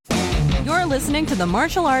You're listening to the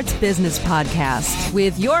Martial Arts Business Podcast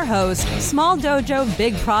with your host, Small Dojo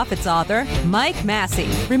Big Profits author, Mike Massey.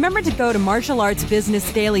 Remember to go to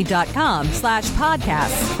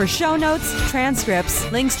martialartsbusinessdaily.com/podcasts for show notes,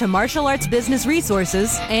 transcripts, links to martial arts business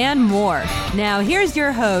resources, and more. Now, here's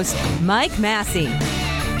your host, Mike Massey.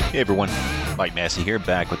 Hey, everyone. Mike Massey here,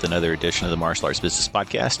 back with another edition of the Martial Arts Business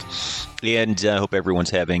Podcast. And I hope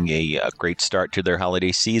everyone's having a great start to their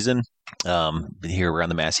holiday season. Here around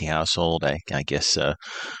the Massey household, I guess the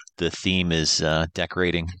theme is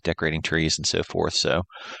decorating trees and so forth. So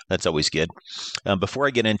that's always good. Before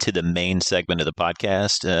I get into the main segment of the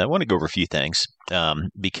podcast, I want to go over a few things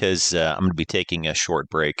because I'm going to be taking a short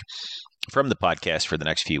break from the podcast for the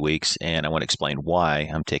next few weeks, and I want to explain why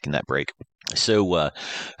I'm taking that break. So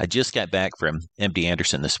I just got back from MD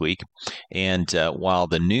Anderson this week, and while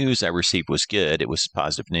the news I received was good, it was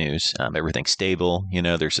positive news. Everything's stable. You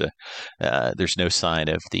know, there's no sign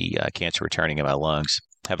of the cancer returning in my lungs.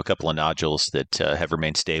 I have a couple of nodules that have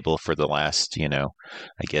remained stable for the last, I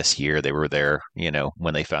guess year. They were there,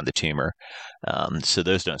 when they found the tumor. So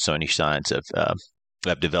those don't show any signs of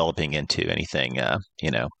developing into anything,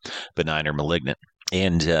 benign or malignant.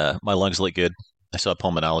 And my lungs look good. I saw a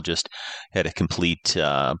pulmonologist, had a complete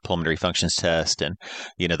pulmonary functions test. And,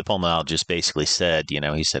 the pulmonologist basically said,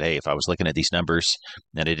 he said, hey, if I was looking at these numbers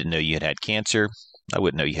and I didn't know you had cancer, I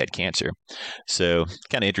wouldn't know you had cancer. So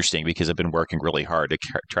kind of interesting because I've been working really hard to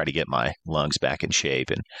try to get my lungs back in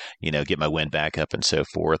shape and, get my wind back up and so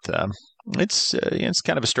forth. It's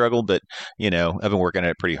kind of a struggle, but, I've been working at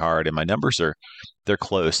it pretty hard, and my numbers they're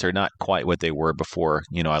close. They're not quite what they were before,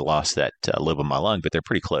 I lost that lib on my lung, but they're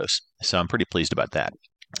pretty close. So I'm pretty pleased about that.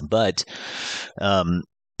 But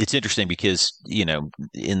it's interesting because,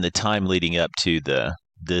 in the time leading up to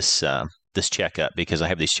this checkup, because I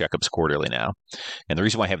have these checkups quarterly now. And the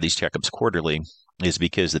reason why I have these checkups quarterly is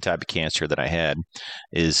because the type of cancer that I had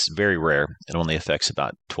is very rare. It only affects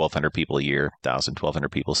about 1,200 people a year,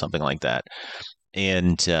 1,200 people, something like that.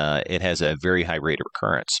 And it has a very high rate of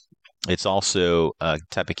recurrence. It's also a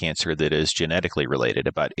type of cancer that is genetically related.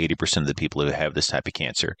 About 80% of the people who have this type of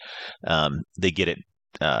cancer, they get it.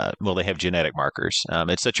 They have genetic markers.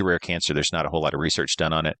 It's such a rare cancer. There's not a whole lot of research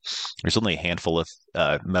done on it. There's only a handful of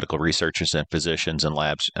medical researchers and physicians and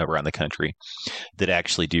labs around the country that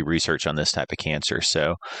actually do research on this type of cancer.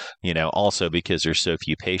 So, also because there's so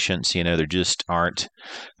few patients, there just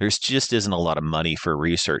isn't a lot of money for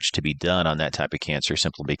research to be done on that type of cancer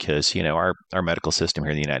simply because, our medical system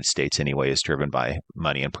here in the United States anyway is driven by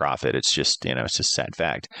money and profit. It's just, it's a sad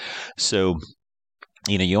fact. So,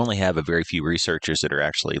 you only have a very few researchers that are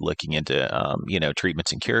actually looking into,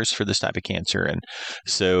 treatments and cures for this type of cancer. And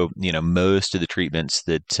so, most of the treatments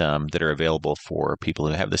that are available for people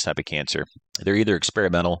who have this type of cancer, they're either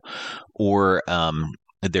experimental or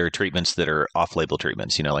there are treatments that are off-label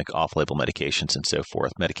treatments, like off-label medications and so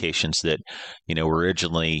forth, medications that, were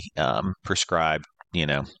originally prescribed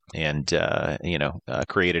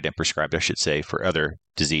created and prescribed, I should say, for other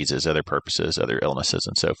diseases, other purposes, other illnesses,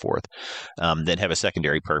 and so forth, that have a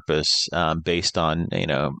secondary purpose based on,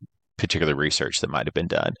 particular research that might have been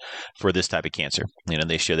done for this type of cancer.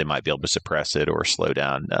 They show they might be able to suppress it or slow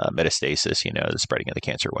down metastasis, the spreading of the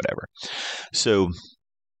cancer, whatever. So,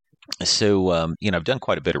 I've done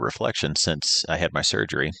quite a bit of reflection since I had my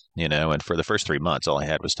surgery, and for the first 3 months, all I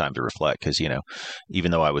had was time to reflect because,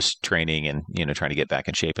 even though I was training and, trying to get back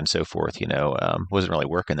in shape and so forth, wasn't really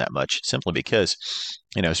working that much simply because,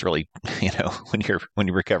 it's really, when you're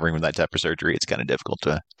recovering from that type of surgery, it's kind of difficult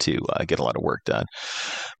to get a lot of work done.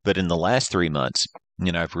 But in the last 3 months,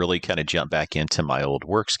 I've really kind of jumped back into my old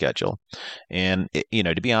work schedule. And,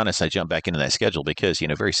 to be honest, I jumped back into that schedule because,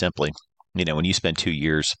 very simply, when you spend 2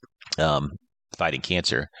 years fighting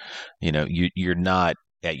cancer, you're not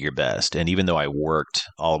at your best. And even though I worked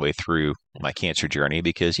all the way through my cancer journey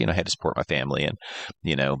because, I had to support my family and,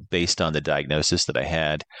 based on the diagnosis that I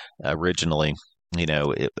had originally,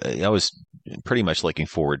 I was pretty much looking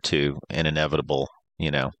forward to an inevitable,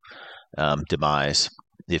 demise,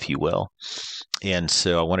 if you will. And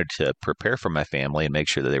so I wanted to prepare for my family and make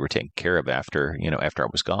sure that they were taken care of after I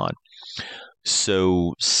was gone.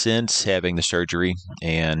 So since having the surgery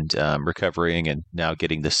and recovering and now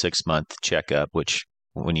getting the 6-month checkup, which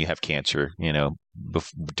when you have cancer,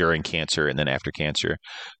 during cancer and then after cancer,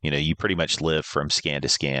 you pretty much live from scan to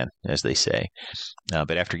scan, as they say.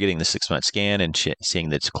 But after getting the 6-month scan and seeing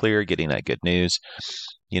that it's clear, getting that good news,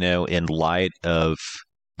 in light of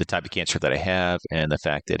the type of cancer that I have and the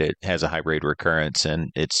fact that it has a high rate of recurrence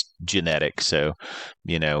and it's genetic. So,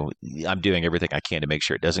 I'm doing everything I can to make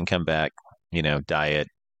sure it doesn't come back, diet,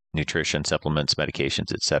 nutrition, supplements,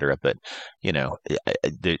 medications, et cetera. But,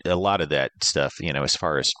 a lot of that stuff, as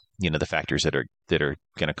far as, the factors that are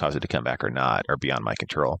going to cause it to come back or not are beyond my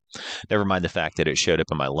control. Never mind the fact that it showed up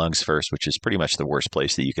in my lungs first, which is pretty much the worst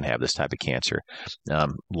place that you can have this type of cancer.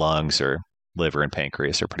 Lungs or liver and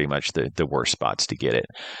pancreas are pretty much the worst spots to get it.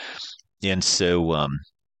 And so,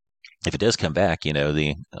 if it does come back,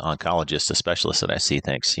 the oncologist, the specialist that I see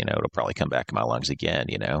thinks, it'll probably come back in my lungs again,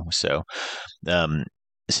 So,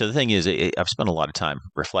 so the thing is, I've spent a lot of time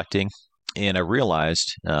reflecting, and I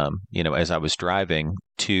realized, as I was driving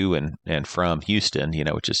to and from Houston,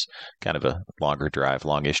 which is kind of a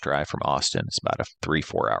longish drive from Austin. It's about a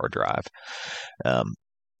 3-4 hour drive.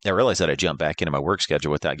 I realized that I jumped back into my work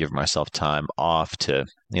schedule without giving myself time off to,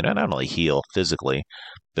 not only heal physically,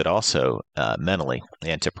 but also mentally,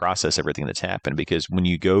 and to process everything that's happened. Because when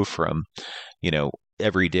you go from,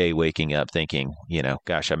 every day waking up thinking,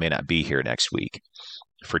 gosh, I may not be here next week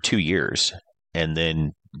for 2 years, and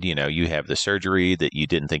then you have the surgery that you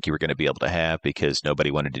didn't think you were going to be able to have because nobody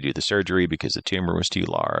wanted to do the surgery because the tumor was too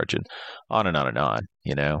large, and on and on and on.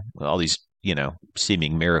 All these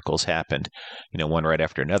seeming miracles happened, one right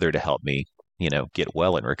after another to help me, get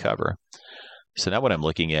well and recover. So now what I'm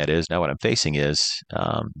looking at is, now what I'm facing is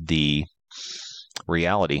the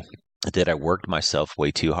reality that I worked myself way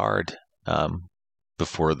too hard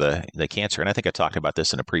before the cancer. And I think I talked about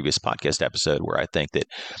this in a previous podcast episode, where I think that,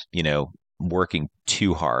 working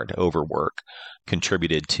too hard, overwork,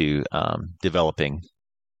 contributed to developing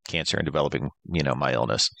cancer and developing, my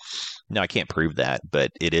illness. Now, I can't prove that, but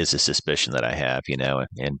it is a suspicion that I have,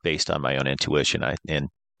 and based on my own intuition, and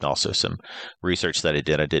also some research that I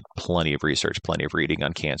did plenty of research, plenty of reading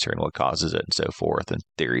on cancer and what causes it and so forth, and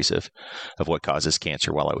theories of what causes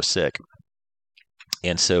cancer while I was sick.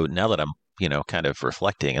 And so now that I'm, kind of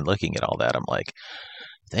reflecting and looking at all that, I'm like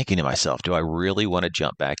thinking to myself, do I really want to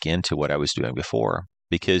jump back into what I was doing before?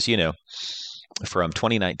 Because, from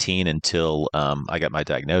 2019 until I got my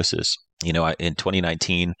diagnosis, in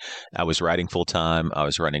 2019, I was writing full time, I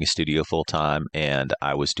was running a studio full time, and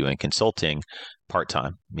I was doing consulting part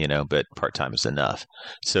time, but part time is enough.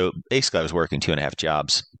 So basically, I was working 2.5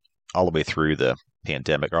 jobs all the way through the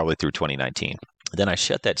pandemic, all the way through 2019. Then I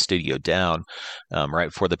shut that studio down right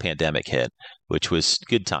before the pandemic hit, which was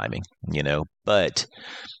good timing, but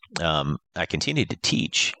I continued to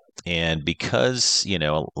teach. And because,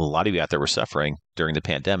 a lot of you out there were suffering during the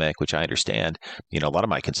pandemic, which I understand, a lot of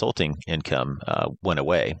my consulting income went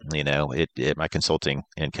away. My consulting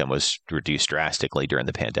income was reduced drastically during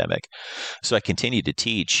the pandemic. So I continued to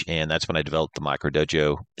teach, and that's when I developed the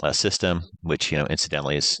MicroDojo system, which,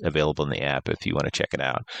 incidentally is available in the app if you want to check it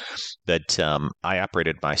out. But I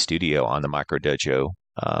operated my studio on the MicroDojo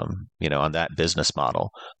on that business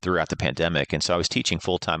model throughout the pandemic. And so I was teaching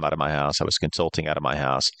full-time out of my house. I was consulting out of my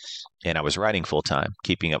house, and I was writing full-time,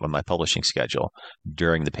 keeping up with my publishing schedule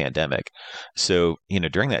during the pandemic. So,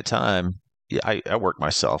 during that time, I worked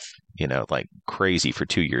myself, like crazy for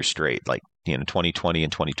 2 years straight, like, 2020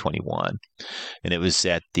 and 2021. And it was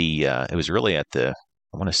really at the,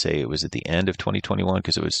 I want to say it was at the end of 2021,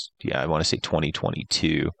 because it was, I want to say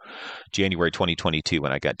 2022, January 2022,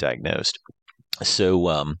 when I got diagnosed. So,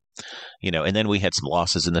 and then we had some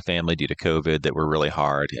losses in the family due to COVID that were really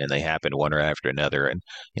hard, and they happened one right after another. And,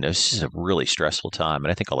 it's just a really stressful time.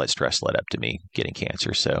 And I think all that stress led up to me getting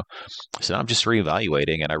cancer. So I'm just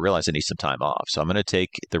reevaluating, and I realize I need some time off. So I'm going to take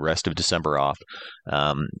the rest of December off,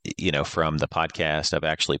 from the podcast. I've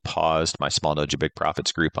actually paused my Small Dojo Big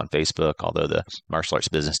Profits group on Facebook, although the Martial Arts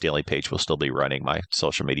Business Daily page will still be running. My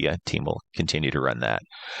social media team will continue to run that.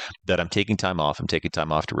 But I'm taking time off. I'm taking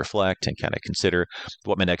time off to reflect and kind of consider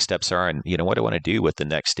what my next steps are, and what I want to do with the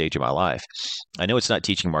next stage of my life. I know it's not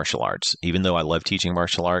teaching martial arts. Even though I love teaching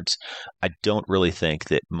martial arts, I don't really think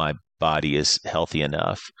that my body is healthy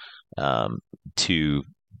enough to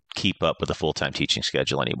keep up with a full-time teaching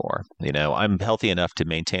schedule anymore. I'm healthy enough to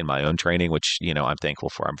maintain my own training, which, I'm thankful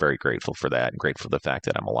for. I'm very grateful for that, and grateful for the fact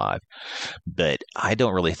that I'm alive. But I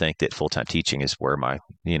don't really think that full-time teaching is where my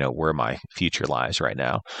future lies right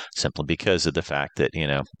now, simply because of the fact that,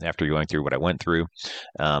 after going through what I went through,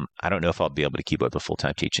 I don't know if I'll be able to keep up with a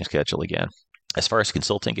full-time teaching schedule again. As far as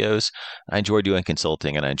consulting goes, I enjoy doing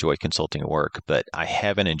consulting, and I enjoy consulting work, but I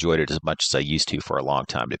haven't enjoyed it as much as I used to for a long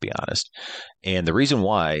time, to be honest. And the reason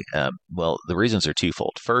why, the reasons are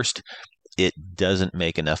twofold. First, it doesn't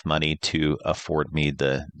make enough money to afford me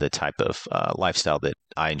the type of lifestyle that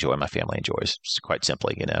I enjoy, my family enjoys. Quite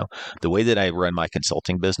simply, the way that I run my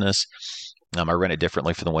consulting business, I run it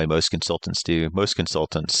differently from the way most consultants do. Most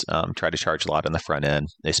consultants try to charge a lot on the front end.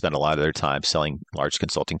 They spend a lot of their time selling large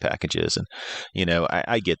consulting packages. And,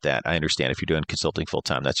 I get that. I understand if you're doing consulting full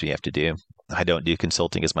time, that's what you have to do. I don't do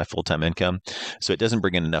consulting as my full-time income. So it doesn't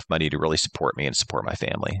bring in enough money to really support me and support my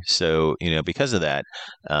family. So, because of that,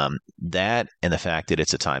 that and the fact that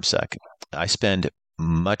it's a time suck, I spend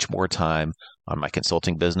much more time on my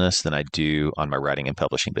consulting business than I do on my writing and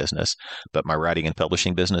publishing business. But my writing and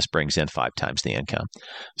publishing business brings in 5 times the income.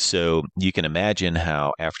 So you can imagine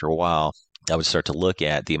how after a while, I would start to look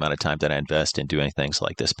at the amount of time that I invest in doing things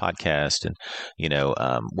like this podcast and,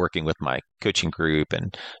 working with my coaching group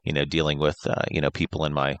and, dealing with, people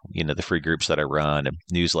in my, the free groups that I run and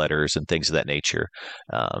newsletters and things of that nature,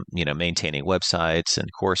 maintaining websites and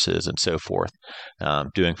courses and so forth,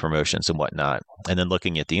 doing promotions and whatnot. And then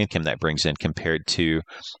looking at the income that brings in compared to,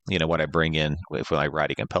 what I bring in with my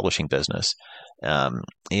writing and publishing business.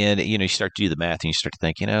 You start to do the math and you start to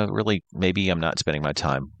think, really, maybe I'm not spending my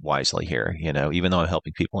time wisely here, even though I'm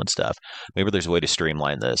helping people and stuff. Maybe there's a way to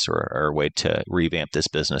streamline this or a way to revamp this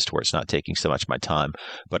business to where it's not taking so much of my time,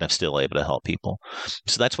 but I'm still able to help people.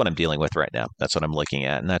 So that's what I'm dealing with right now. That's what I'm looking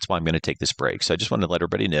at. And that's why I'm going to take this break. So I just wanted to let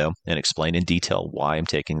everybody know and explain in detail why I'm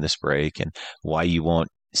taking this break and why you won't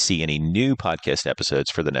see any new podcast episodes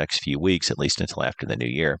for the next few weeks, at least until after the new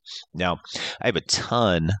year. Now, I have a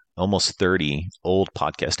ton, almost 30 old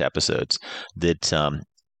podcast episodes that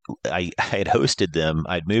I had hosted them.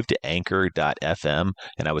 I'd moved to Anchor.fm,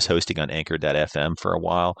 and I was hosting on Anchor.fm for a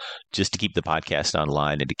while just to keep the podcast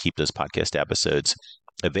online and to keep those podcast episodes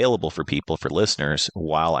available for people, for listeners,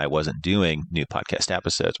 while I wasn't doing new podcast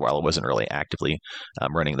episodes, while I wasn't really actively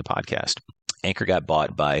running the podcast. Anchor got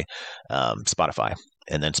bought by Spotify.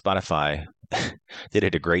 And then Spotify, they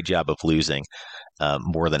did a great job of losing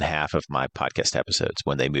more than half of my podcast episodes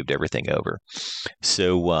when they moved everything over.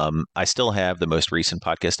 So I still have the most recent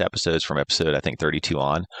podcast episodes from episode, I think, 32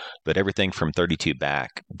 on, but everything from 32 back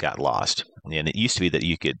got lost. And it used to be that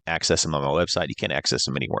you could access them on my website. You can't access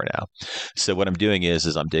them anywhere now. So what I'm doing is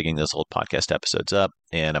I'm digging those old podcast episodes up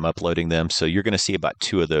and I'm uploading them. So you're going to see about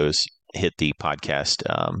 2 of those hit the podcast,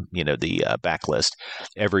 the backlist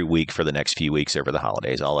every week for the next few weeks over the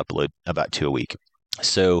holidays. I'll upload about 2 a week.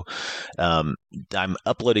 So I'm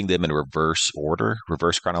uploading them in reverse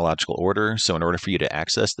chronological order. So in order for you to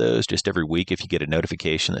access those, just every week, if you get a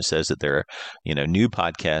notification that says that there are, new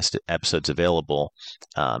podcast episodes available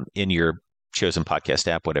in your chosen podcast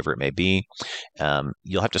app, whatever it may be,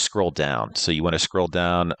 you'll have to scroll down. So you want to scroll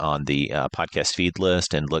down on the podcast feed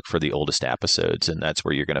list and look for the oldest episodes. And that's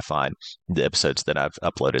where you're going to find the episodes that I've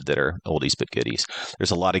uploaded that are oldies but goodies.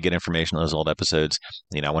 There's a lot of good information on those old episodes.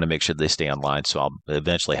 I want to make sure they stay online. So I'll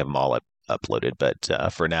eventually have them all uploaded.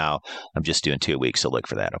 But for now, I'm just doing 2 weeks. So look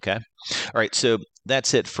for that. Okay. All right. So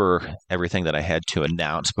that's it for everything that I had to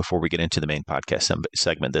announce before we get into the main podcast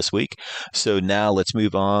segment this week. So now let's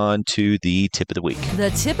move on to the tip of the week.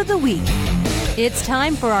 The tip of the week. It's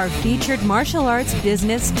time for our featured martial arts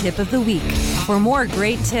business tip of the week. For more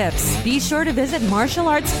great tips, be sure to visit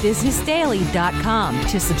martialartsbusinessdaily.com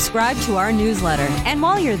to subscribe to our newsletter. And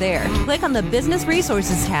while you're there, click on the Business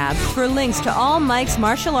Resources tab for links to all Mike's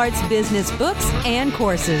martial arts business books and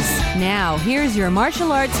courses. Now, here's your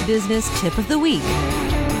martial arts business tip of the week.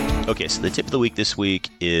 Okay, so the tip of the week this week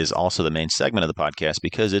is also the main segment of the podcast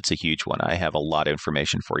because it's a huge one. I have a lot of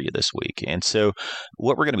information for you this week. And so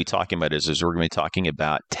what we're going to be talking about is we're going to be talking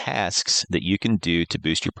about tasks that you can do to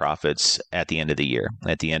boost your profits at the end of the year,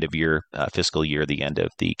 at the end of your fiscal year, the end of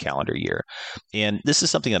the calendar year. And this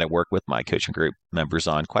is something that I work with my coaching group members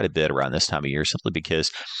on quite a bit around this time of year, simply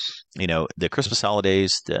because the Christmas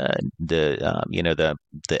holidays, the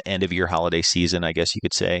end of year holiday season, I guess you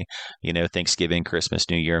could say, Thanksgiving, Christmas,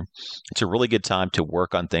 New Year. It's a really good time to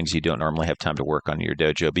work on things you don't normally have time to work on in your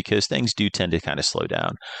dojo because things do tend to kind of slow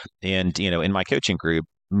down. And, in my coaching group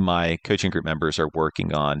members are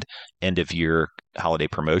working on end of year holiday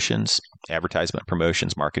promotions, advertisement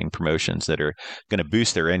promotions, marketing promotions that are going to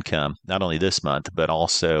boost their income, not only this month, but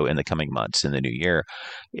also in the coming months in the new year.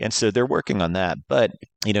 And so they're working on that. But,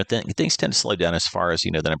 things tend to slow down as far as,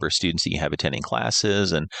 the number of students that you have attending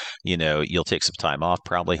classes. And, you'll take some time off,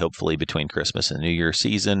 probably, hopefully between Christmas and New Year's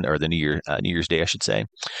season or the New Year's Day, I should say.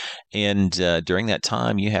 And during that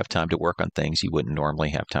time, you have time to work on things you wouldn't normally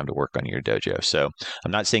have time to work on in your dojo. So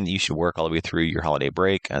I'm not saying that you should work all the way through your holiday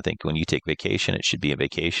break. I think when you take vacation, it should be a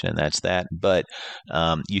vacation, and that's that. But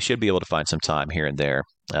you should be able to find some time here and there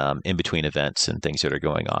in between events and things that are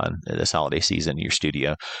going on this holiday season in your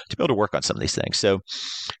studio to be able to work on some of these things. So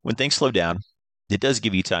when things slow down, it does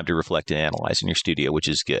give you time to reflect and analyze in your studio, which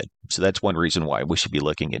is good. So that's one reason why we should be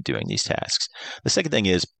looking at doing these tasks. The second thing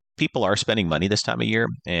is people are spending money this time of year.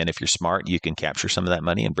 And if you're smart, you can capture some of that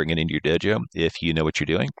money and bring it into your dojo if you know what you're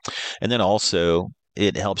doing. And then also,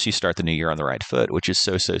 it helps you start the new year on the right foot, which is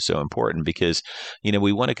so important because,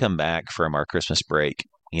 we want to come back from our Christmas break,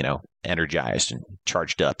 energized and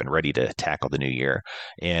charged up and ready to tackle the new year.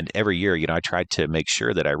 And every year, I tried to make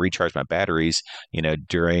sure that I recharge my batteries,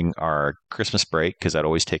 during our Christmas break, because I'd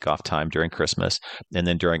always take off time during Christmas, and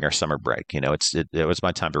then during our summer break. It was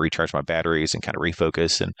my time to recharge my batteries and kind of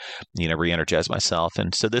refocus and, re-energize myself.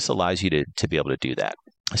 And so this allows you to be able to do that.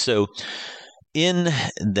 So in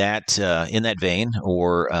that vein,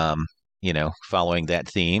 or following that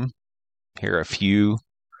theme, here are a few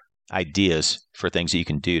ideas for things that you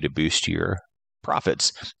can do to boost your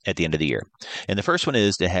profits at the end of the year. And the first one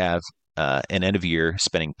is to have an end of year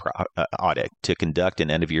spending audit, to conduct an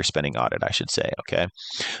end of year spending audit, I should say. Okay.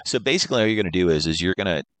 So basically all you're going to do is you're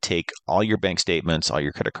going to take all your bank statements, all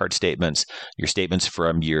your credit card statements, your statements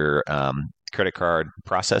from your credit card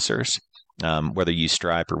processors, whether you use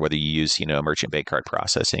Stripe or whether you use, a merchant bank card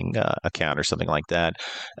processing account or something like that.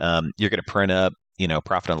 You're going to print up,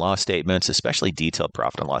 profit and loss statements, especially detailed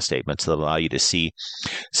profit and loss statements that allow you to see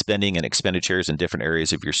spending and expenditures in different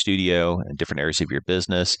areas of your studio and different areas of your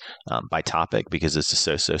business by topic, because this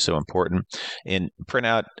is so important. And print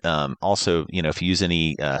out also, if you use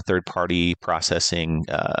any third-party processing,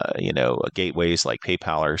 gateways like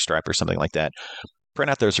PayPal or Stripe or something like that,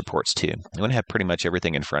 print out those reports too. You want to have pretty much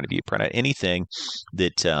everything in front of you. Print out anything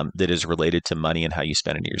that is related to money and how you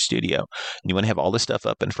spend it in your studio. And you want to have all this stuff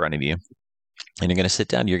up in front of you. And you're going to sit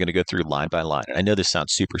down, you're going to go through line by line. I know this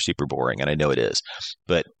sounds super boring, and I know it is.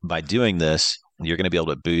 But by doing this, you're going to be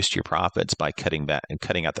able to boost your profits by cutting back and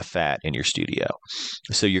cutting out the fat in your studio.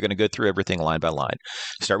 So you're going to go through everything line by line.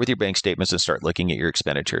 Start with your bank statements and start looking at your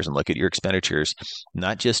expenditures, and look at your expenditures,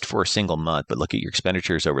 not just for a single month, but look at your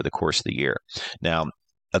expenditures over the course of the year. Now,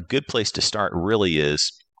 a good place to start really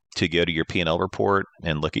is to go to your P&L report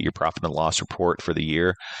and look at your profit and loss report for the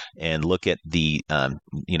year, and look at the,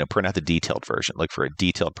 print out the detailed version. Look for a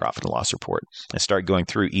detailed profit and loss report and start going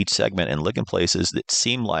through each segment and look in places that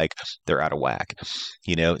seem like they're out of whack.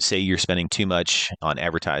 Say you're spending too much on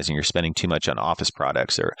advertising, you're spending too much on office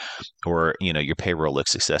products, or your payroll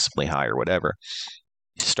looks excessively high or whatever.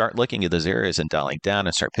 Start looking at those areas and dialing down,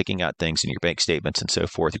 and start picking out things in your bank statements and so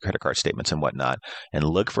forth, your credit card statements and whatnot, and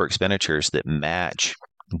look for expenditures that match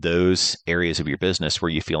those areas of your business where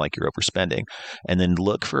you feel like you're overspending. And then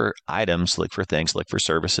look for items, look for things, look for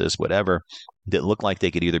services, whatever, that look like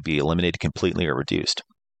they could either be eliminated completely or reduced.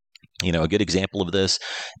 A good example of this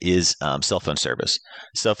is cell phone service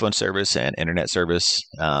and internet service.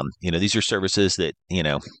 These are services that,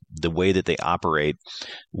 the way that they operate,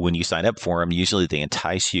 when you sign up for them, usually they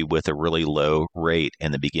entice you with a really low rate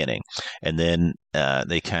in the beginning. And then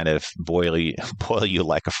they kind of boil you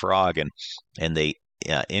like a frog, and they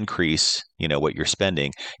increase, what you're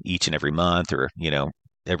spending each and every month, or,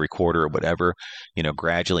 every quarter or whatever,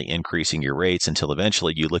 gradually increasing your rates until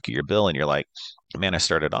eventually you look at your bill and you're like, man, I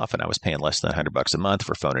started off and I was paying less than $100 a month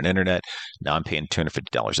for phone and internet. Now I'm paying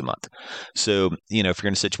 $250 a month. So, if you're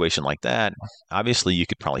in a situation like that, obviously you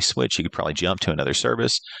could probably switch. You could probably jump to another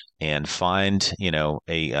service and find,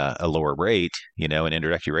 a lower rate, an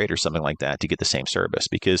introductory rate or something like that to get the same service.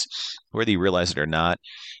 Because whether you realize it or not,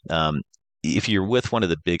 if you're with one of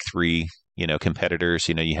the big three, competitors,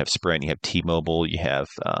 you have Sprint, you have T-Mobile, you have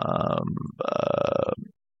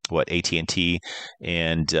AT&T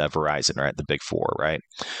and Verizon, right? The big four, right?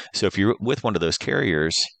 So if you're with one of those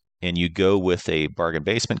carriers and you go with a bargain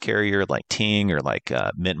basement carrier like Ting or like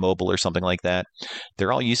Mint Mobile or something like that,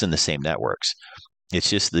 they're all using the same networks. It's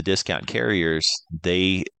just the discount carriers,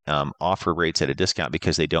 they offer rates at a discount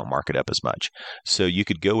because they don't mark it up as much. So you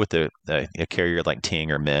could go with a carrier like Ting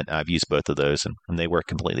or Mint. I've used both of those, and they work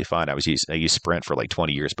completely fine. I used Sprint for like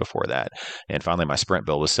 20 years before that. And finally, my Sprint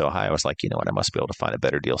bill was so high, I was like, you know what, I must be able to find a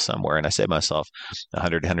better deal somewhere. And I saved myself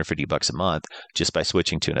 $100 to $150 a month just by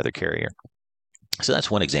switching to another carrier. So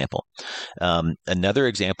that's one example. Another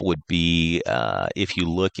example would be if you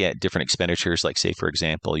look at different expenditures, like say, for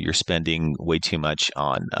example, you're spending way too much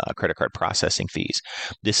on credit card processing fees.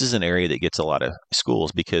 This is an area that gets a lot of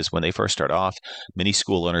schools because when they first start off, many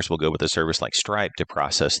school owners will go with a service like Stripe to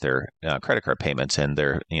process their credit card payments and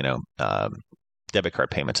their, debit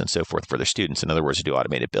card payments and so forth for their students. In other words, to do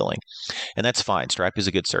automated billing. And that's fine. Stripe is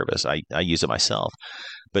a good service. I use it myself.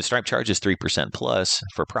 But Stripe charges 3% plus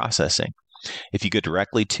for processing. If you go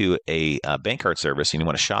directly to a bank card service and you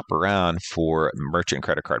want to shop around for merchant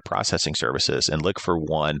credit card processing services and look for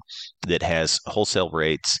one that has wholesale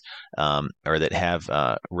rates or that have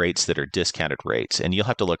rates that are discounted rates, and you'll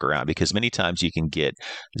have to look around because many times you can get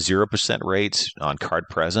 0% rates on card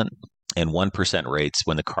present and 1% rates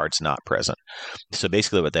when the card's not present. So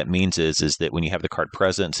basically what that means is that when you have the card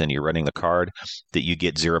present and you're running the card, that you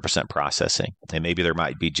get 0% processing. And maybe there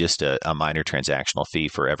might be just a minor transactional fee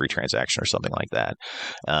for every transaction or something like that.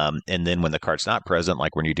 And then when the card's not present,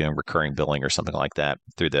 like when you're doing recurring billing or something like that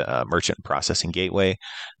through the merchant processing gateway,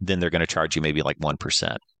 then they're going to charge you maybe like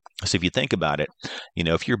 1%. So if you think about it,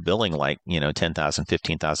 if you're billing like, $10,000,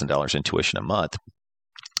 $15,000 in tuition a month,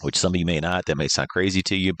 which some of you may not, that may sound crazy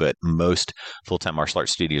to you, but most full-time martial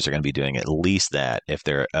arts studios are going to be doing at least that if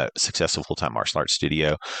they're a successful full-time martial arts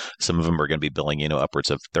studio. Some of them are going to be billing, upwards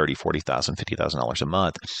of $30,000, $40,000, $50,000 a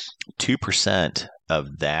month. 2% of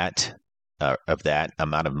that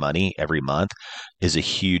amount of money every month is a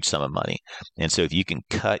huge sum of money. And so if you can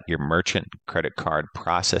cut your merchant credit card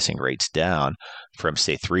processing rates down from,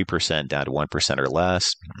 say, 3% down to 1% or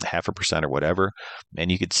less, 0.5% or whatever,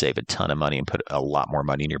 and you could save a ton of money and put a lot more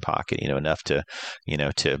money in your pocket, enough to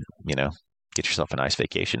get yourself a nice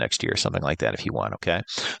vacation next year or something like that if you want, okay?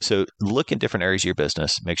 So look in different areas of your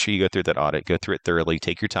business. Make sure you go through that audit, go through it thoroughly,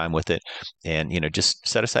 take your time with it, and, just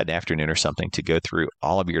set aside an afternoon or something to go through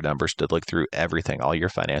all of your numbers, to look through everything, all your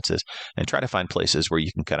finances, and try to find places where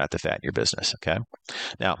you can cut out the fat in your business, okay?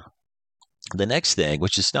 Now, the next thing,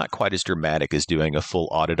 which is not quite as dramatic as doing a full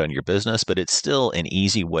audit on your business, but it's still an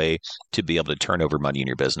easy way to be able to turn over money in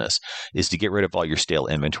your business, is to get rid of all your stale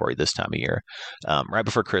inventory this time of year. Right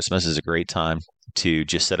before Christmas is a great time to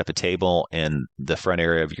just set up a table in the front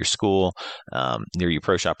area of your school, near your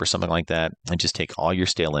pro shop or something like that, and just take all your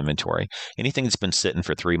stale inventory. Anything that's been sitting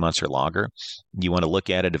for 3 months or longer, you want to look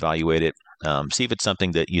at it, evaluate it, see if it's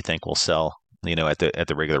something that you think will sell at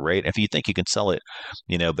the regular rate. If you think you can sell it,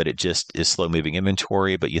 but it just is slow moving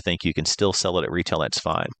inventory, but you think you can still sell it at retail, that's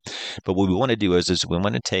fine. But what we want to do is we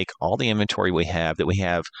want to take all the inventory we have that we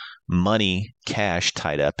have money, cash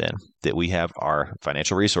tied up in, that we have our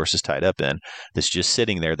financial resources tied up in, that's just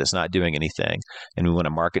sitting there, that's not doing anything. And we want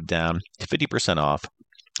to mark it down to 50% off,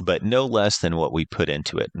 but no less than what we put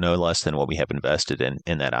into it, no less than what we have invested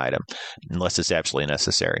in that item, unless it's absolutely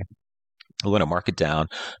necessary. We want to mark it down,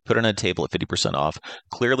 put it on a table at 50% off,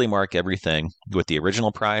 clearly mark everything with the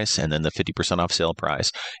original price and then the 50% off sale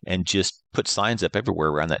price, and just put signs up everywhere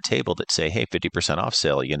around that table that say, hey, 50% off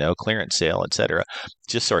sale, clearance sale, etc.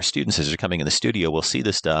 Just so our students, as they're coming in the studio, will see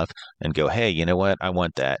the stuff and go, hey, you know what? I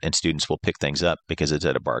want that. And students will pick things up because it's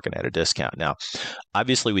at a bargain, at a discount. Now,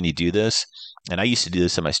 obviously, when you do this, and I used to do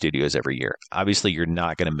this in my studios every year, obviously, you're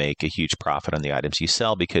not going to make a huge profit on the items you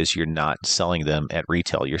sell because you're not selling them at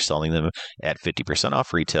retail. You're selling them at 50%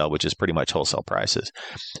 off retail, which is pretty much wholesale prices.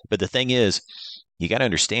 But the thing is, you got to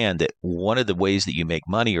understand that one of the ways that you make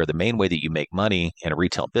money, or the main way that you make money in a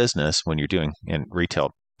retail business when you're doing in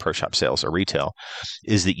retail pro shop sales or retail,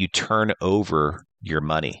 is that you turn over your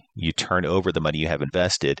money. You turn over the money you have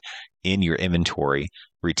invested in your inventory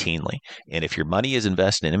routinely. And if your money is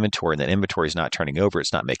invested in inventory and that inventory is not turning over,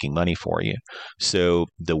 it's not making money for you. So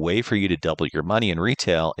the way for you to double your money in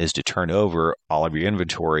retail is to turn over all of your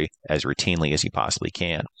inventory as routinely as you possibly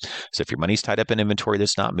can. So if your money's tied up in inventory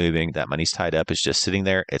that's not moving, that money's tied up, it's just sitting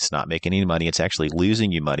there, it's not making any money, it's actually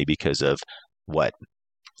losing you money because of what?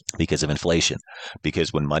 Because of inflation.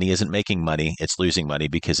 Because when money isn't making money, it's losing money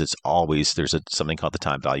because it's always, there's something called the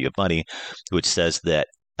time value of money, which says that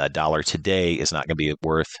 $1 today is not going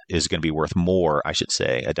to be worth more, I should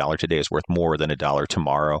say. $1 today is worth more than $1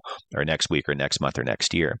 tomorrow or next week or next month or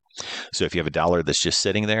next year. So if you have $1 that's just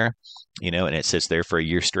sitting there, and it sits there for a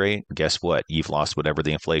year straight, guess what? You've lost whatever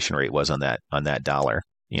the inflation rate was on that dollar,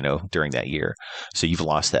 during that year. So you've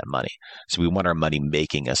lost that money. So we want our money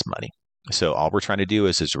making us money. So all we're trying to do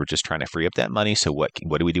is we're just trying to free up that money. So what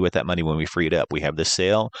do we do with that money when we free it up? We have this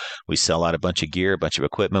sale. We sell out a bunch of gear, a bunch of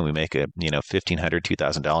equipment. We make $1,500,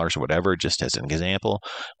 $2,000 or whatever, just as an example.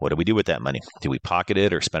 What do we do with that money? Do we pocket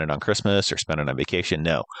it or spend it on Christmas or spend it on vacation?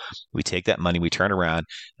 No. We take that money, we turn around,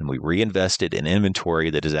 and we reinvest it in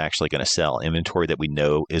inventory that is actually going to sell, inventory that we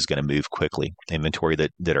know is going to move quickly, inventory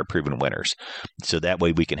that are proven winners. So that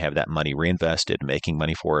way we can have that money reinvested, making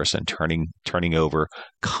money for us and turning over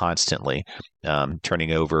constantly.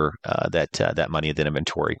 Turning over that money in the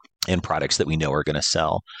inventory in products that we know are going to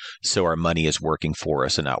sell. So our money is working for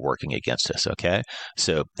us and not working against us. Okay.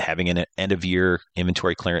 So having an end of year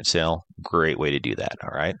inventory clearance sale, great way to do that. All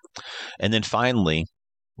right. And then finally,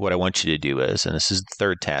 what I want you to do is, and this is the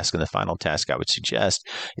third task and the final task I would suggest,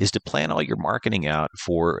 is to plan all your marketing out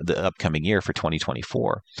for the upcoming year for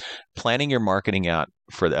 2024. Planning your marketing out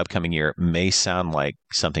for the upcoming year may sound like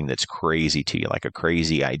something that's crazy to you, like a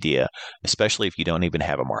crazy idea, especially if you don't even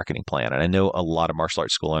have a marketing plan. And I know a lot of martial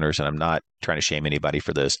arts school owners, and I'm not trying to shame anybody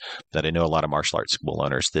for this, but I know a lot of martial arts school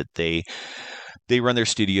owners that they run their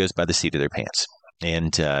studios by the seat of their pants.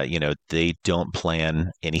 And, they don't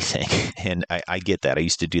plan anything. And I get that. I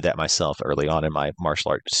used to do that myself early on in my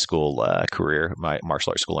martial arts school career, my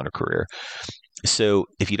martial arts school owner career. So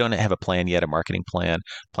if you don't have a plan yet, a marketing plan,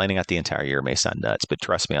 planning out the entire year may sound nuts, but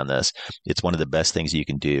trust me on this, it's one of the best things you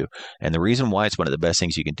can do. And the reason why it's one of the best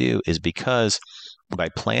things you can do is because by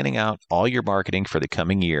planning out all your marketing for the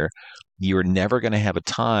coming year, you're never going to have a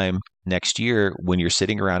time next year when you're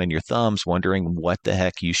sitting around in your thumbs wondering what the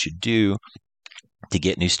heck you should do to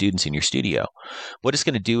get new students in your studio. What it's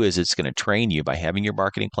going to do is it's going to train you by having your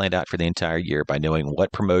marketing planned out for the entire year, by knowing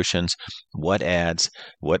what promotions, what ads,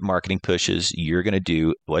 what marketing pushes you're going to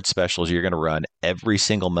do, what specials you're going to run every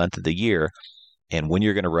single month of the year, and when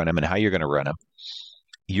you're going to run them and how you're going to run them.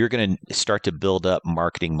 You're going to start to build up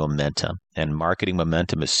marketing momentum. And marketing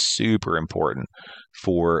momentum is super important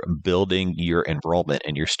for building your enrollment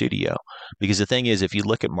in your studio. Because the thing is, if you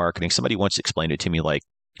look at marketing, somebody once explained it to me like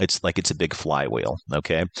it's a big flywheel.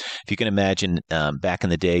 Okay. If you can imagine back in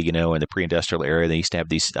the day, in the pre-industrial era, they used to have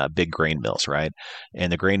these big grain mills, right?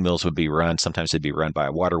 And the grain mills would be run, sometimes they'd be run by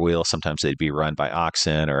a water wheel, sometimes they'd be run by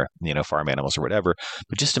oxen or, farm animals or whatever.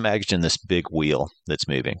 But just imagine this big wheel that's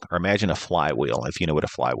moving, or imagine a flywheel, if you know what a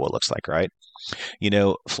flywheel looks like, right?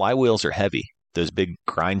 Flywheels are heavy. Those big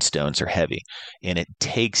grindstones are heavy, and it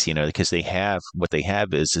takes, because what they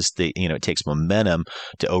have is it takes momentum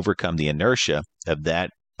to overcome the inertia of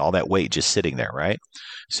all that weight just sitting there, right?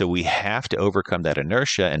 So we have to overcome that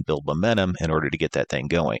inertia and build momentum in order to get that thing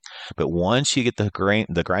going. But once you get the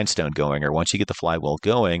grindstone going, or once you get the flywheel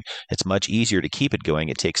going, it's much easier to keep it going.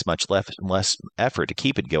 It takes much less effort to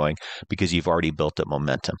keep it going because you've already built up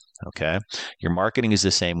momentum, okay? Your marketing is the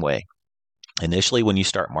same way. Initially, when you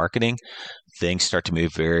start marketing, things start to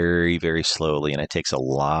move very, very slowly, and it takes a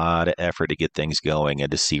lot of effort to get things going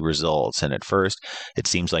and to see results. And at first, it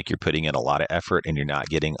seems like you're putting in a lot of effort and you're not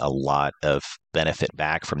getting a lot of benefit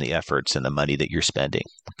back from the efforts and the money that you're spending,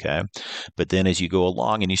 okay? But then as you go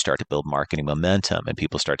along and you start to build marketing momentum and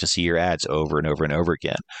people start to see your ads over and over and over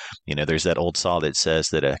again, there's that old saw that says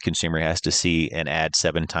that a consumer has to see an ad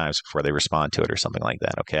 7 times before they respond to it or something like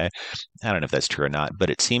that, okay? I don't know if that's true or not, but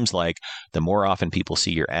it seems like the more often people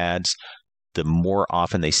see your ads, the more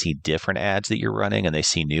often they see different ads that you're running, and they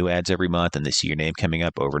see new ads every month, and they see your name coming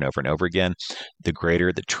up over and over and over again, the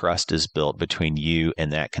greater the trust is built between you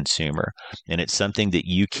and that consumer. And it's something that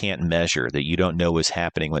you can't measure, that you don't know is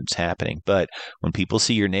happening when it's happening. But when people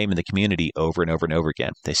see your name in the community over and over and over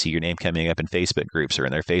again, they see your name coming up in Facebook groups or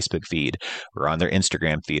in their Facebook feed or on their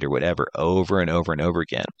Instagram feed or whatever, over and over and over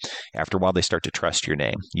again. After a while, they start to trust your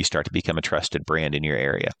name. You start to become a trusted brand in your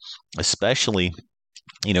area, especially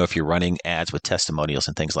if you're running ads with testimonials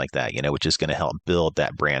and things like that, which is going to help build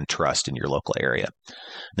that brand trust in your local area.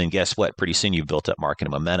 Then guess what? Pretty soon you've built up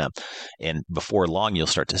marketing momentum. And before long, you'll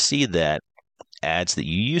start to see that ads that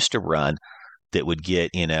you used to run that would get,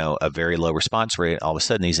 a very low response rate, all of a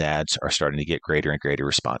sudden these ads are starting to get greater and greater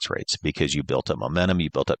response rates because you built up momentum, you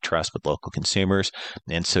built up trust with local consumers.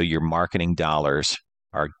 And so your marketing dollars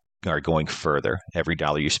are going further. Every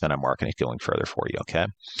dollar you spend on marketing is going further for you, okay?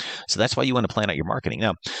 So that's why you want to plan out your marketing.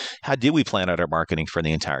 Now, how do we plan out our marketing for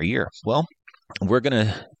the entire year? Well, we're going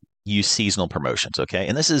to use seasonal promotions, okay?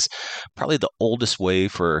 And this is probably the oldest way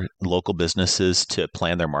for local businesses to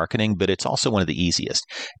plan their marketing, but it's also one of the easiest.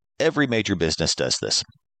 Every major business does this.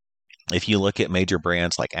 If you look at major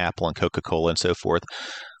brands like Apple and Coca-Cola and so forth,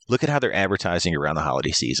 look at how they're advertising around the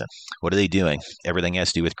holiday season. What are they doing? Everything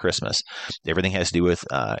has to do with Christmas. Everything has to do with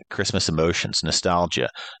Christmas emotions, nostalgia,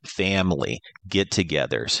 family,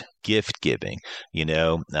 get-togethers, gift giving,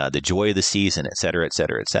 the joy of the season, et cetera, et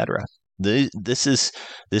cetera, et cetera. This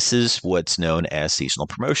is what's known as seasonal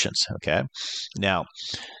promotions, okay? Now,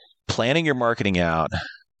 planning your marketing out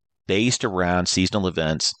based around seasonal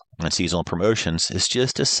events and seasonal promotions is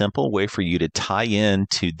just a simple way for you to tie in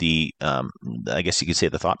to the, I guess you could say,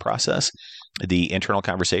 the thought process the internal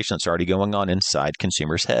conversation that's already going on inside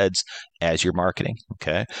consumers' heads as you're marketing.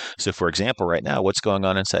 Okay. So, for example, right now, what's going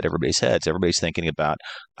on inside everybody's heads? Everybody's thinking about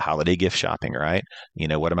holiday gift shopping, right?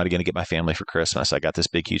 What am I going to get my family for Christmas? I got this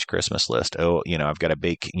big, huge Christmas list. Oh, I've got to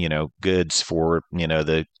bake, goods for,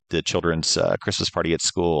 the children's Christmas party at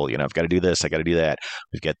school. I've got to do this. I got to do that.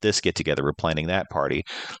 We've got this get together. We're planning that party.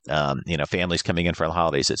 Families coming in for the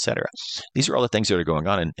holidays, etc. These are all the things that are going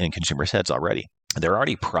on in consumers' heads already. They're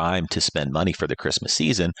already primed to spend money for the Christmas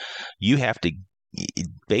season. You have to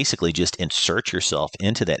basically just insert yourself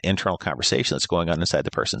into that internal conversation that's going on inside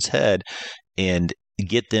the person's head and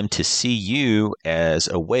get them to see you as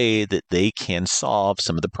a way that they can solve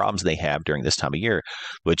some of the problems they have during this time of year.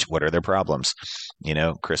 What are their problems?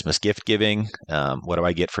 Christmas gift giving. What do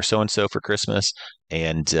I get for so-and-so for Christmas?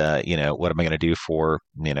 And, what am I going to do for,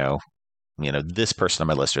 this person on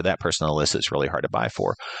my list or that person on the list that's really hard to buy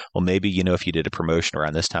for? Well, maybe, if you did a promotion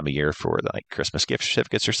around this time of year for like Christmas gift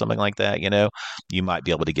certificates or something like that, you might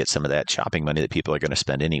be able to get some of that shopping money that people are going to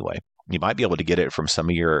spend anyway. You might be able to get it from some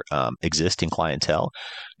of your existing clientele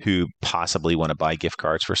who possibly want to buy gift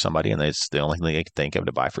cards for somebody and it's the only thing they can think of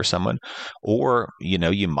to buy for someone. Or,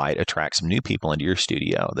 you might attract some new people into your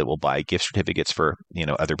studio that will buy gift certificates for,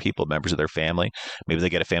 other people, members of their family. Maybe they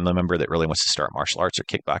get a family member that really wants to start martial arts or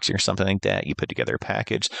kickboxing or something like that. You put together a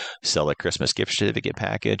package, sell a Christmas gift certificate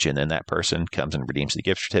package, and then that person comes and redeems the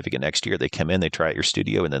gift certificate next year. They come in, they try out your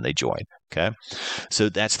studio, and then they join. Okay. So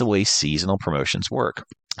that's the way seasonal promotions work.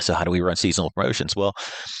 So how do we run seasonal promotions? Well,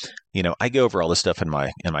 I go over all this stuff in my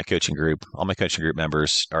coaching group. All my coaching group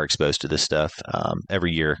members are exposed to this stuff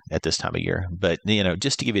every year at this time of year. But,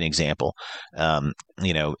 just to give you an example,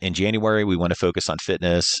 in January, we want to focus on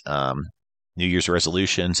fitness, New Year's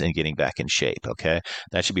resolutions, and getting back in shape. Okay.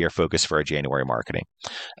 That should be our focus for our January marketing.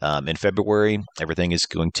 In February, everything is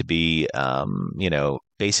going to be,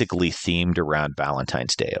 basically themed around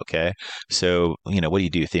Valentine's Day. Okay. So, what do you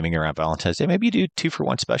do theming around Valentine's Day? Maybe you do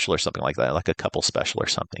 2-for-1 special or something like that, like a couple special or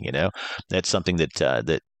something, that's something that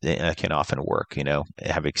can often work,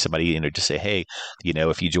 having somebody, just say, hey,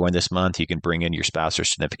 if you join this month, you can bring in your spouse or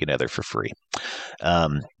significant other for free.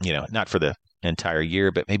 Not for the entire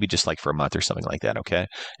year, but maybe just like for a month or something like that. Okay.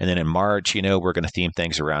 And then in March, we're going to theme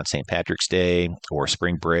things around St. Patrick's Day or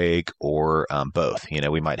spring break or both.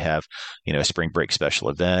 We might have, a spring break special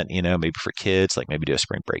event, maybe for kids, like maybe do a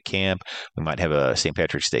spring break camp. We might have a St.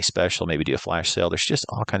 Patrick's Day special, maybe do a flash sale. There's just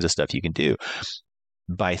all kinds of stuff you can do.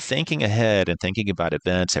 By thinking ahead and thinking about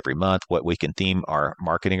events every month, what we can theme our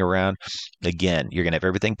marketing around, again, you're going to have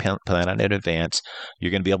everything planned out in advance.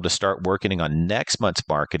 You're going to be able to start working on next month's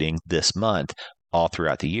marketing this month all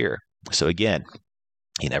throughout the year. So again,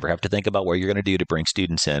 you never have to think about what you're going to do to bring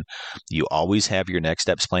students in. You always have your next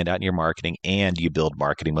steps planned out in your marketing and you build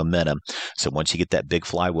marketing momentum. So once you get that big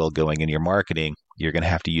flywheel going in your marketing, you're going to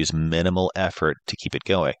have to use minimal effort to keep it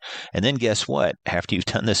going. And then guess what? After you've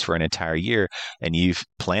done this for an entire year and you've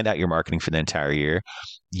planned out your marketing for the entire year,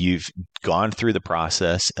 you've gone through the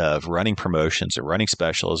process of running promotions and running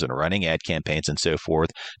specials and running ad campaigns and so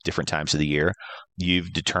forth, different times of the year.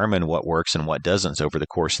 You've determined what works and what doesn't over the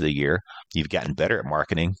course of the year. You've gotten better at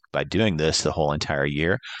marketing by doing this the whole entire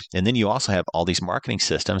year. And then you also have all these marketing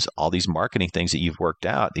systems, all these marketing things that you've worked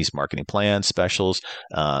out, these marketing plans, specials,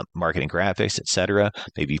 marketing graphics, etc.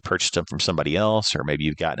 Maybe you purchased them from somebody else, or maybe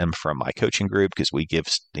you've gotten them from my coaching group because we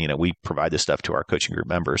provide this stuff to our coaching group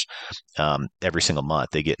members every single month.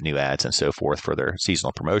 They get new ads and so forth for their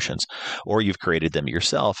seasonal promotions, or you've created them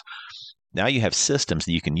yourself. Now you have systems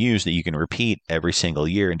that you can use that you can repeat every single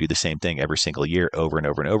year and do the same thing every single year over and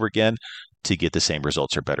over and over again to get the same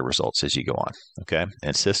results or better results as you go on. Okay.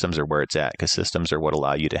 And systems are where it's at, because systems are what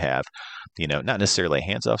allow you to have, not necessarily a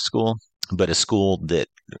hands-off school, but a school that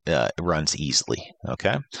runs easily.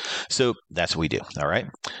 Okay. So that's what we do. All right.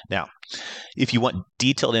 Now, if you want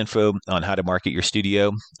detailed info on how to market your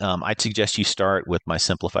studio, I'd suggest you start with my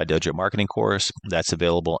Simplified Dojo marketing course. That's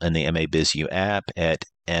available in the MABizU app at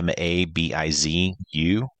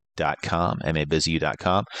mabizu.com,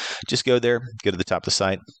 mabizu.com. Just go there, go to the top of the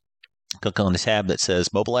site, click on the tab that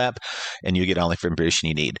says mobile app, and you get all the information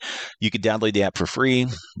you need. You can download the app for free.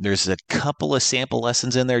 There's a couple of sample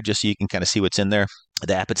lessons in there just so you can kind of see what's in there.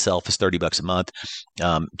 The app itself is $30 a month.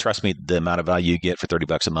 Trust me, the amount of value you get for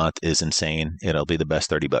 $30 a month is insane. It'll be the best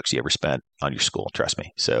 $30 you ever spent on your school. Trust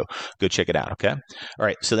me. So go check it out. Okay. All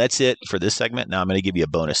right. So that's it for this segment. Now I'm going to give you a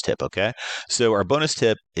bonus tip. Okay. So our bonus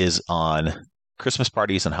tip is on Christmas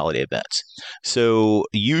parties and holiday events. So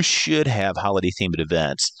you should have holiday themed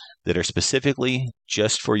events that are specifically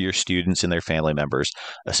just for your students and their family members,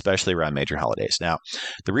 especially around major holidays. Now,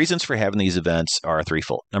 the reasons for having these events are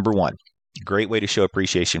threefold. Number one, Great way to show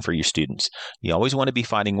appreciation for your students. You always want to be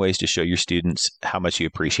finding ways to show your students how much you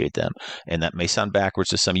appreciate them. And that may sound backwards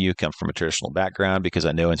to some of you who come from a traditional background, because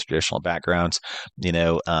I know in traditional backgrounds,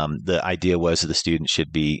 the idea was that the student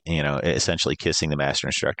should be, essentially kissing the master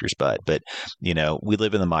instructor's butt. But, we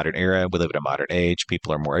live in the modern era. We live in a modern age.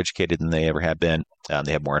 People are more educated than they ever have been.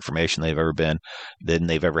 They have more information than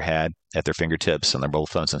they've ever had at their fingertips on their mobile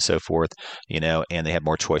phones and so forth, and they have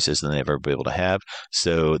more choices than they've ever been able to have.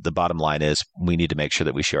 So the bottom line is we need to make sure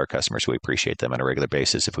that we show our customers we appreciate them on a regular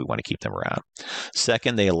basis if we want to keep them around.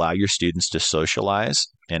 Second, they allow your students to socialize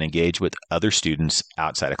and engage with other students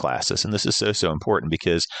outside of classes. And this is so important,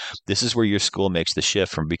 because this is where your school makes the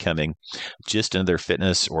shift from becoming just another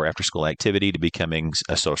fitness or after school activity to becoming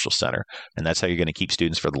a social center. And that's how you're going to keep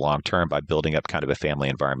students for the long term, by building up kind of a family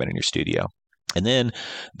environment in your studio. And then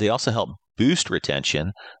they also help boost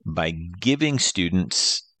retention by giving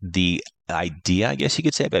students the idea, I guess you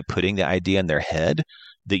could say, by putting the idea in their head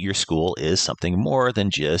that your school is something more than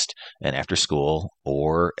just an after school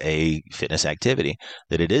or a fitness activity,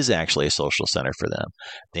 that it is actually a social center for them.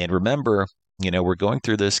 And remember, we're going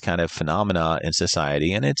through this kind of phenomena in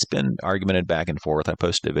society, and it's been argumented back and forth. I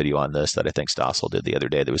posted a video on this that I think Stossel did the other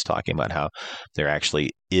day that was talking about how there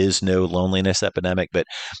actually is no loneliness epidemic. But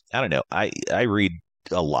I don't know. I read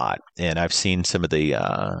a lot, and I've seen some of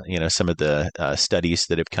the studies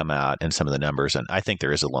that have come out and some of the numbers, and I think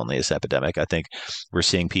there is a loneliness epidemic. I think we're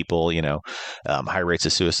seeing people, high rates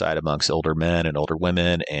of suicide amongst older men and older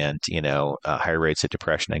women, and higher rates of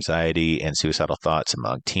depression, anxiety, and suicidal thoughts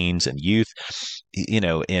among teens and youth.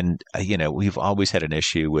 We've always had an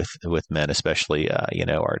issue with men, especially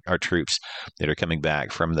our troops that are coming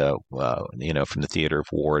back from the from the theater of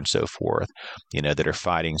war and so forth, that are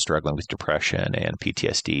fighting, struggling with depression and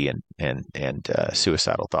PTSD and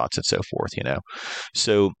suicidal thoughts and so forth.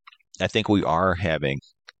 So I think we are having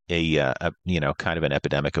a kind of an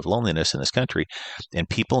epidemic of loneliness in this country, and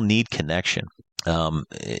people need connection.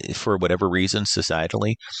 For whatever reason,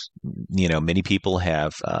 societally, many people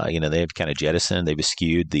have, they've kind of jettisoned, they've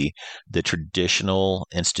eschewed the traditional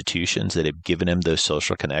institutions that have given them those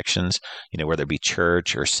social connections, whether it be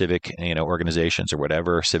church or civic, organizations or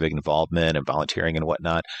whatever, civic involvement and volunteering and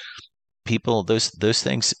whatnot. People, those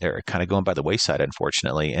things are kind of going by the wayside,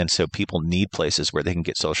 unfortunately. And so people need places where they can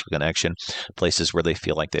get social connection, places where they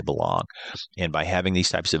feel like they belong. And by having these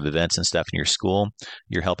types of events and stuff in your school,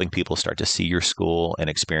 you're helping people start to see your school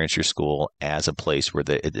and experience your school as a place where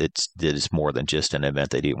it is more than just an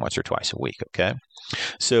event they do once or twice a week. Okay.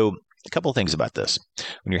 So a couple of things about this.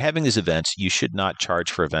 When you're having these events, you should not charge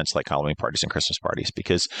for events like Halloween parties and Christmas parties,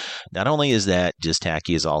 because not only is that just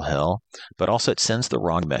tacky as all hell, but also it sends the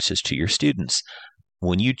wrong message to your students.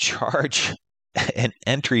 When you charge an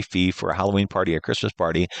entry fee for a Halloween party or Christmas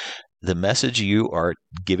party, the message you are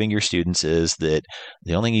giving your students is that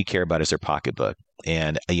the only thing you care about is their pocketbook.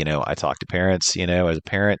 And, I talk to parents, as a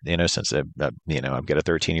parent, since I've got a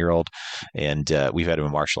 13-year-old, and we've had him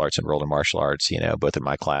in martial arts, enrolled in martial arts, both in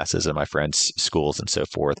my classes and my friends' schools and so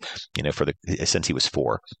forth, since he was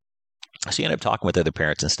 4. So you end up talking with other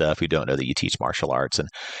parents and stuff who don't know that you teach martial arts.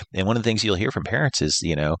 And one of the things you'll hear from parents is,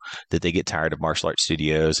 that they get tired of martial arts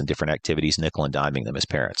studios and different activities nickel and diming them as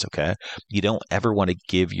parents, okay? You don't ever want to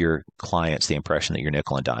give your clients the impression that you're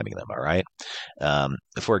nickel and diming them, all right?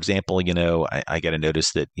 For example, I got a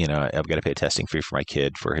notice that, I've got to pay a testing fee for my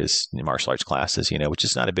kid for his martial arts classes, which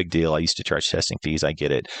is not a big deal. I used to charge testing fees. I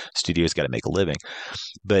get it. Studios got to make a living.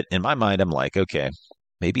 But in my mind, I'm like, okay,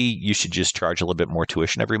 maybe you should just charge a little bit more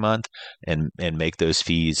tuition every month and make those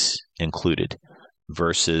fees included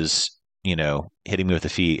versus, hitting me with a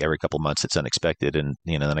fee every couple of months that's unexpected. And,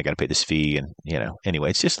 then I got to pay this fee. And,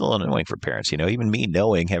 anyway, it's just a little annoying for parents. Even me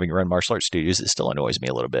having run martial arts studios, it still annoys me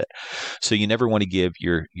a little bit. So you never want to give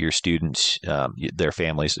your students, their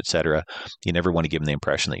families, et cetera, you never want to give them the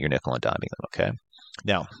impression that you're nickel and diming them. Okay.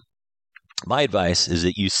 Now, my advice is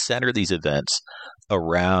that you center these events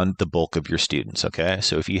around the bulk of your students, okay?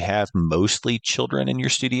 So if you have mostly children in your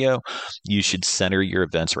studio, you should center your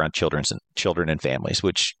events around children and families,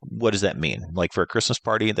 which, what does that mean? Like for a Christmas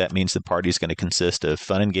party, that means the party is going to consist of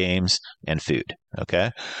fun and games and food,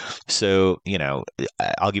 okay? So,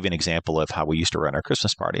 I'll give you an example of how we used to run our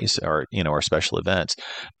Christmas parties or, our special events.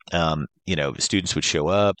 Students would show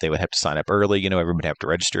up, they would have to sign up early, everyone would have to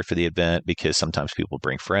register for the event because sometimes people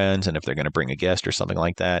bring friends, and if they're going to bring a guest or something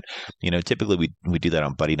like that, typically we do that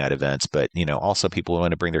on buddy night events, but also people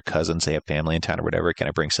want to bring their cousins, they have family in town or whatever, can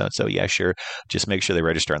I bring so yeah, sure, just make sure they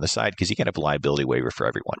register on the side because you can't have a liability waiver for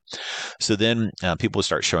everyone. So then people would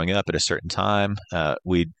start showing up at a certain time.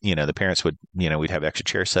 The parents would we'd have extra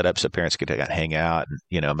chairs set up so parents could hang out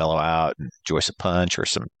and, mellow out and enjoy some punch or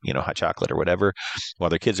some, hot chocolate or whatever while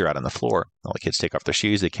their kids are out on the floor. All the kids take off their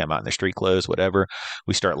shoes, they come out in their street clothes, whatever.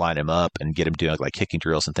 We start lining them up and get them doing like kicking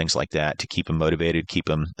drills and things like that to keep them motivated, keep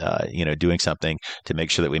them, doing something to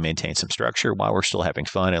make sure that we maintain some structure while we're still having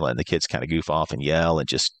fun and letting the kids kind of goof off and yell and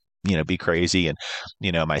just be crazy. And,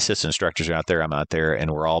 my assistant instructors are out there, I'm out there,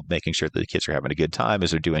 and we're all making sure that the kids are having a good time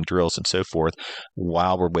as they're doing drills and so forth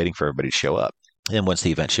while we're waiting for everybody to show up. And once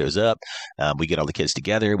the event shows up, we get all the kids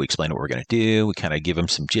together. We explain what we're going to do. We kind of give them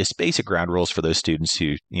some just basic ground rules for those students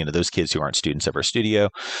who, those kids who aren't students of our studio.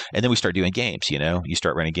 And then we start doing games. You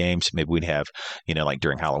start running games. Maybe we'd have, like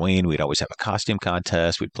during Halloween, we'd always have a costume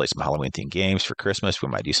contest. We'd play some Halloween themed games for Christmas. We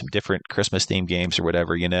might do some different Christmas themed games or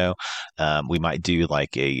whatever. We might do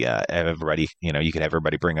like everybody. You could have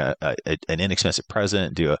everybody bring an inexpensive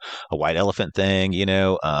present, do a white elephant thing.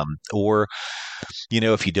 Or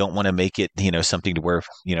if you don't want to make it, something to where,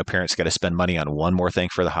 parents got to spend money on one more thing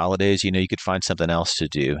for the holidays, you could find something else to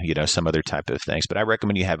do, some other type of things. But I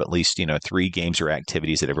recommend you have at least, 3 games or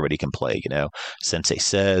activities that everybody can play, Sensei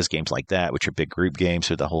Says, games like that, which are big group games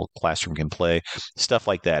so the whole classroom can play. Stuff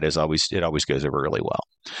like that it always goes over really well.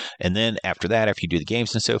 And then after that, after you do the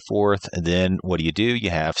games and so forth, then what do?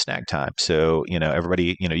 You have snack time. So,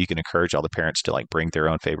 everybody, you can encourage all the parents to like bring their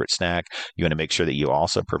own favorite snack. You want to make sure that you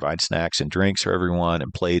also provide snacks and drinks for everyone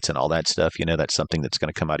and plates and all that stuff. That's something that's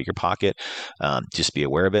going to come out of your pocket. Just be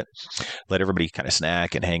aware of it. Let everybody kind of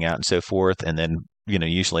snack and hang out and so forth. And then,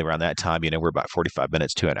 usually around that time, we're about 45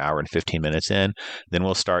 minutes to an hour and 15 minutes in. Then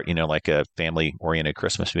we'll start, like a family-oriented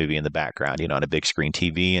Christmas movie in the background, on a big screen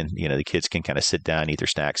TV. And, the kids can kind of sit down, eat their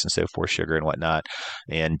snacks and so forth, sugar and whatnot,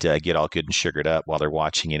 and get all good and sugared up while they're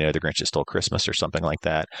watching, The Grinch Stole Christmas or something like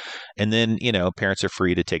that. And then, parents are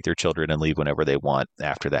free to take their children and leave whenever they want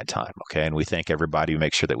after that time. Okay. And we thank everybody. We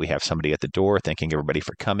make sure that we have somebody at the door, thanking everybody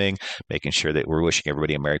for coming, making sure that we're wishing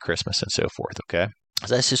everybody a Merry Christmas and so forth. Okay.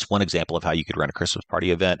 So that's just one example of how you could run a Christmas party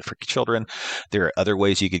event for children. There are other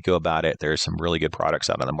ways you could go about it. There are some really good products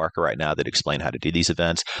out on the market right now that explain how to do these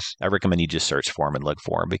events. I recommend you just search for them and look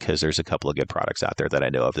for them because there's a couple of good products out there that I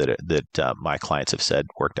know of that my clients have said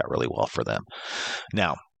worked out really well for them.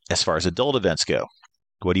 Now, as far as adult events go,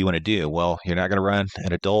 what do you want to do? Well, you're not going to run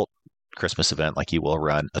an adult Christmas event like you will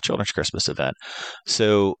run a children's Christmas event.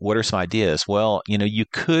 So what are some ideas? Well, you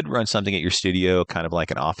could run something at your studio, kind of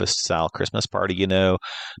like an office style Christmas party,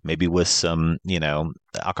 maybe with some,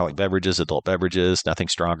 alcoholic beverages, adult beverages, nothing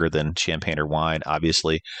stronger than champagne or wine,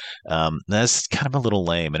 obviously. That's kind of a little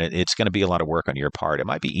lame and it's going to be a lot of work on your part. It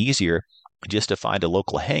might be easier just to find a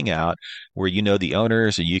local hangout where the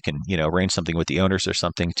owners, or you can, arrange something with the owners or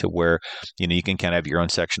something to where, you can kind of have your own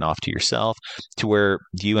section off to yourself to where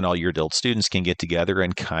you and all your adult students can get together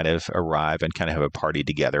and kind of arrive and kind of have a party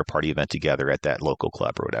event together at that local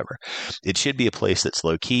club or whatever. It should be a place that's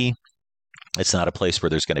low key. It's not a place where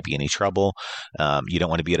there's going to be any trouble. You don't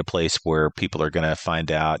want to be at a place where people are going to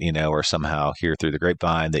find out, or somehow hear through the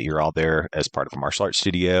grapevine that you're all there as part of a martial arts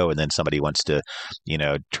studio. And then somebody wants to,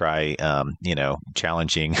 try,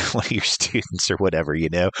 challenging one of your students or whatever,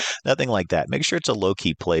 nothing like that. Make sure it's a low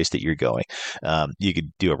key place that you're going. You could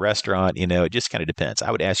do a restaurant, it just kind of depends.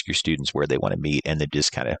 I would ask your students where they want to meet and then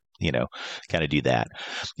just kind of do that.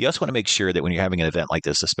 You also want to make sure that when you're having an event like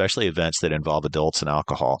this, especially events that involve adults and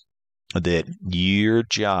alcohol, that your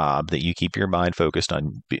job, that you keep your mind focused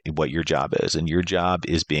on what your job is. And your job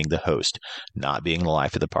is being the host, not being the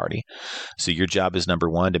life of the party. So your job is, number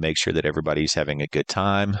 1, to make sure that everybody's having a good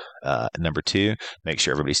time. Number 2, make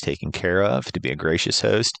sure everybody's taken care of, to be a gracious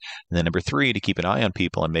host. And then number 3, to keep an eye on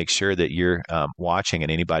people and make sure that you're watching,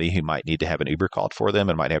 and anybody who might need to have an Uber called for them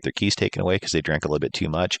and might have their keys taken away because they drank a little bit too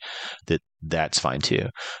much, that's fine too.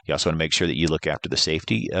 You also want to make sure that you look after the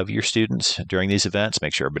safety of your students during these events.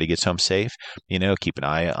 Make sure everybody gets home safe. Keep an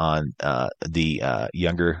eye on the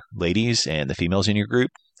younger ladies and the females in your group.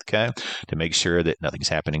 Okay, to make sure that nothing's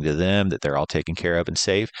happening to them, that they're all taken care of and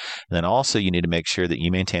safe. And then also you need to make sure that you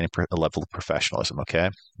maintain a level of professionalism. Okay,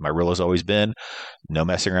 my rule has always been no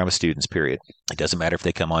messing around with students, period. It doesn't matter if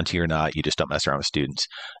they come on to you or not. You just don't mess around with students.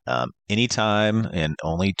 Anytime, and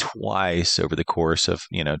only twice over the course of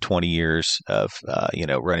 20 years of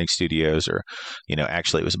running studios, or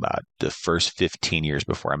actually it was about the first 15 years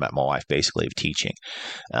before I met my wife, basically, of teaching.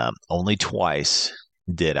 Only twice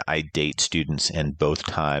did I date students, and both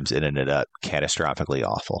times it ended up catastrophically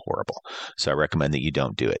awful, horrible. So I recommend that you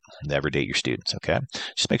don't do it. Never date your students, okay?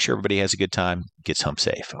 Just make sure everybody has a good time. gets home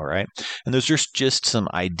safe. All right. And those are just some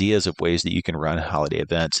ideas of ways that you can run holiday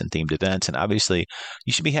events and themed events. And obviously,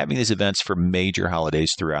 you should be having these events for major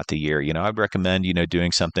holidays throughout the year. I'd recommend,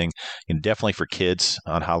 doing something, definitely for kids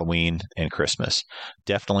on Halloween and Christmas.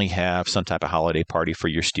 Definitely have some type of holiday party for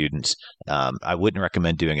your students. I wouldn't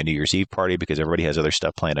recommend doing a New Year's Eve party because everybody has other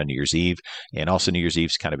stuff planned on New Year's Eve. And also New Year's Eve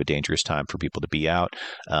is kind of a dangerous time for people to be out.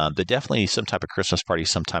 But definitely some type of Christmas party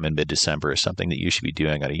sometime in mid-December is something that you should be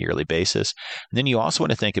doing on a yearly basis. And then you also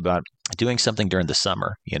want to think about doing something during the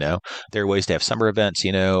summer. There are ways to have summer events.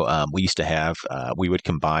 We used to have, we would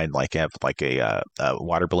combine have a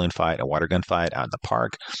water balloon fight, a water gun fight out in the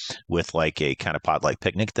park with like a kind of potluck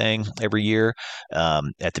picnic thing every year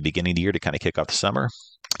at the beginning of the year to kind of kick off the summer.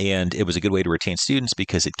 And it was a good way to retain students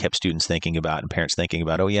because it kept students thinking about and parents thinking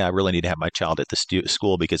about, oh, yeah, I really need to have my child at the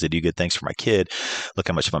school because they do good things for my kid. Look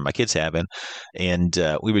how much fun my kid's having. And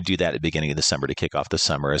we would do that at the beginning of the summer to kick off the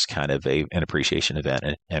summer as kind of an appreciation event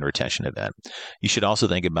and retention event. You should also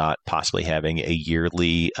think about possibly having a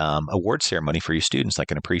yearly award ceremony for your students,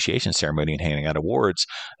 like an appreciation ceremony and handing out awards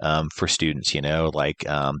for students,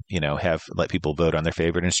 let people vote on their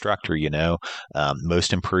favorite instructor,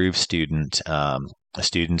 most improved student,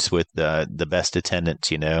 students with the best attendance,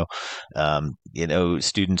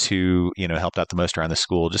 students who, helped out the most around the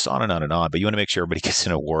school, just on and on and on. But you want to make sure everybody gets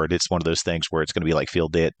an award. It's one of those things where it's going to be like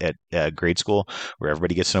field day at grade school where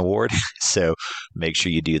everybody gets an award. So make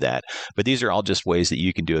sure you do that. But these are all just ways that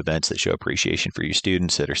you can do events that show appreciation for your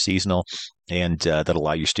students that are seasonal and that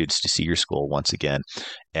allow your students to see your school once again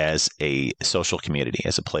as a social community,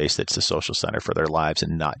 as a place that's a social center for their lives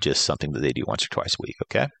and not just something that they do once or twice a week.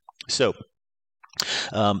 Okay. So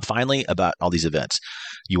finally, about all these events,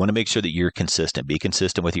 you want to make sure that you're consistent. Be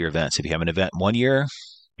consistent with your events. If you have an event one year,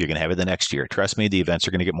 you're going to have it the next year. Trust me, the events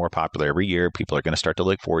are going to get more popular every year. People are going to start to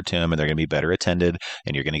look forward to them, and they're going to be better attended,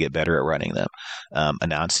 and you're going to get better at running them.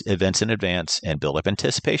 Announce events in advance and build up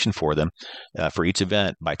anticipation for them for each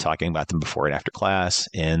event by talking about them before and after class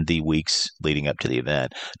in the weeks leading up to the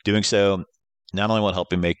event. Doing so not only will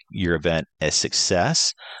help you make your event a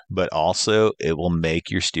success, but also it will make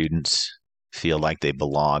your students feel like they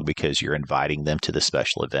belong because you're inviting them to the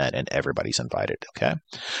special event and everybody's invited. Okay. All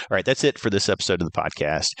right. That's it for this episode of the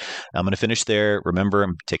podcast. I'm going to finish there. Remember,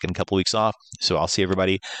 I'm taking a couple weeks off. So I'll see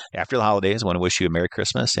everybody after the holidays. I want to wish you a Merry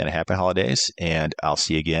Christmas and a Happy Holidays. And I'll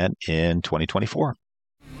see you again in 2024.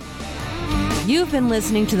 You've been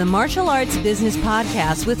listening to the Martial Arts Business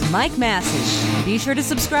Podcast with Mike Massey. Be sure to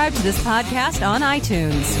subscribe to this podcast on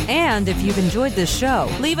iTunes. And if you've enjoyed this show,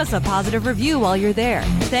 leave us a positive review while you're there.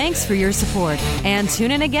 Thanks for your support. And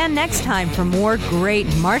tune in again next time for more great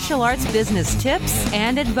martial arts business tips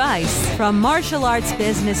and advice from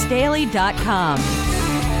martialartsbusinessdaily.com.